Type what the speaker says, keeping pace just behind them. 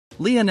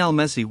Lionel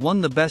Messi won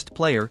the Best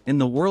Player in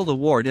the World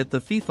award at the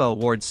FIFA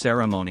Awards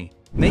ceremony,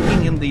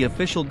 making him the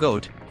official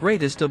GOAT,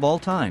 greatest of all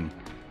time.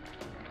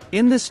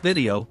 In this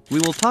video,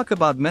 we will talk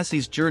about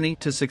Messi's journey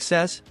to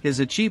success, his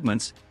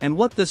achievements, and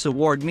what this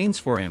award means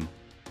for him.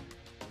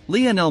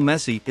 Lionel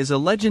Messi is a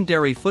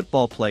legendary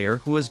football player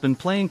who has been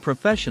playing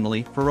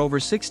professionally for over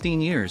 16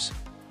 years.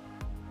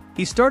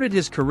 He started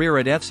his career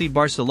at FC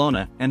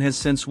Barcelona and has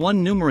since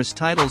won numerous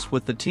titles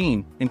with the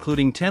team,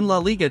 including 10 La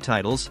Liga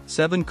titles,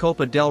 7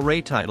 Copa del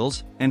Rey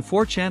titles, and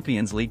 4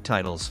 Champions League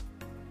titles.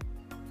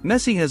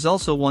 Messi has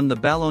also won the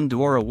Ballon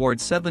d'Or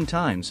award 7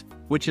 times,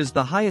 which is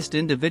the highest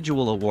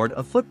individual award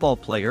a football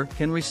player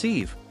can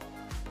receive.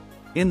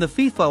 In the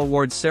FIFA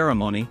Awards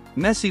ceremony,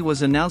 Messi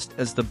was announced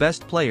as the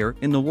best player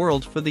in the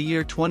world for the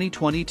year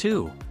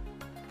 2022.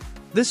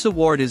 This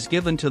award is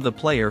given to the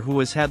player who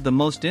has had the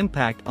most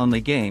impact on the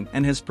game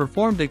and has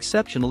performed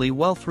exceptionally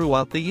well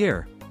throughout the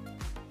year.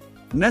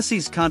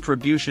 Messi's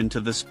contribution to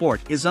the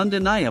sport is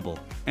undeniable,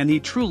 and he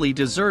truly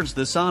deserves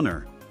this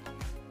honor.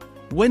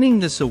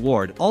 Winning this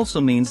award also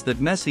means that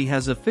Messi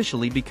has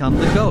officially become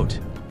the GOAT.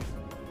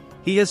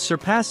 He has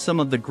surpassed some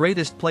of the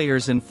greatest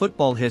players in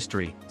football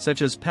history,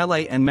 such as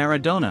Pele and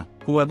Maradona,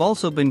 who have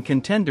also been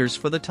contenders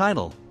for the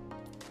title.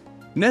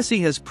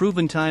 Messi has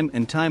proven time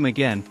and time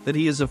again that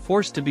he is a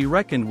force to be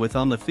reckoned with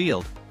on the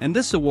field, and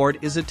this award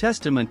is a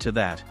testament to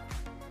that.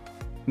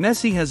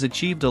 Messi has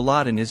achieved a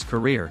lot in his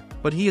career,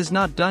 but he is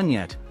not done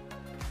yet.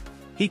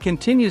 He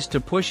continues to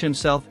push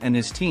himself and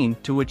his team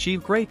to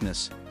achieve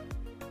greatness.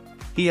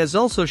 He has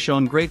also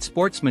shown great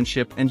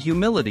sportsmanship and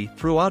humility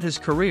throughout his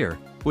career,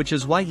 which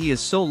is why he is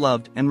so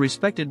loved and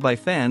respected by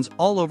fans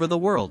all over the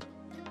world.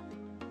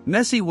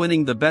 Messi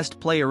winning the Best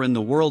Player in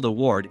the World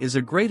award is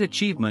a great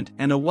achievement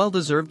and a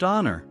well-deserved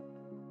honor.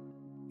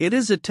 It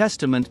is a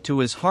testament to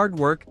his hard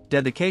work,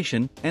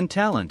 dedication, and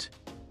talent.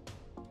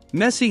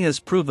 Messi has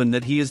proven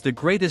that he is the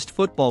greatest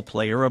football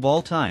player of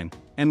all time,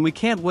 and we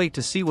can't wait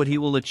to see what he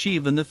will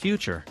achieve in the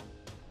future.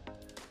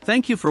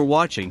 Thank you for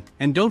watching,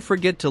 and don't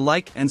forget to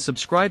like and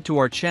subscribe to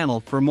our channel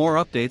for more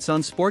updates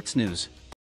on sports news.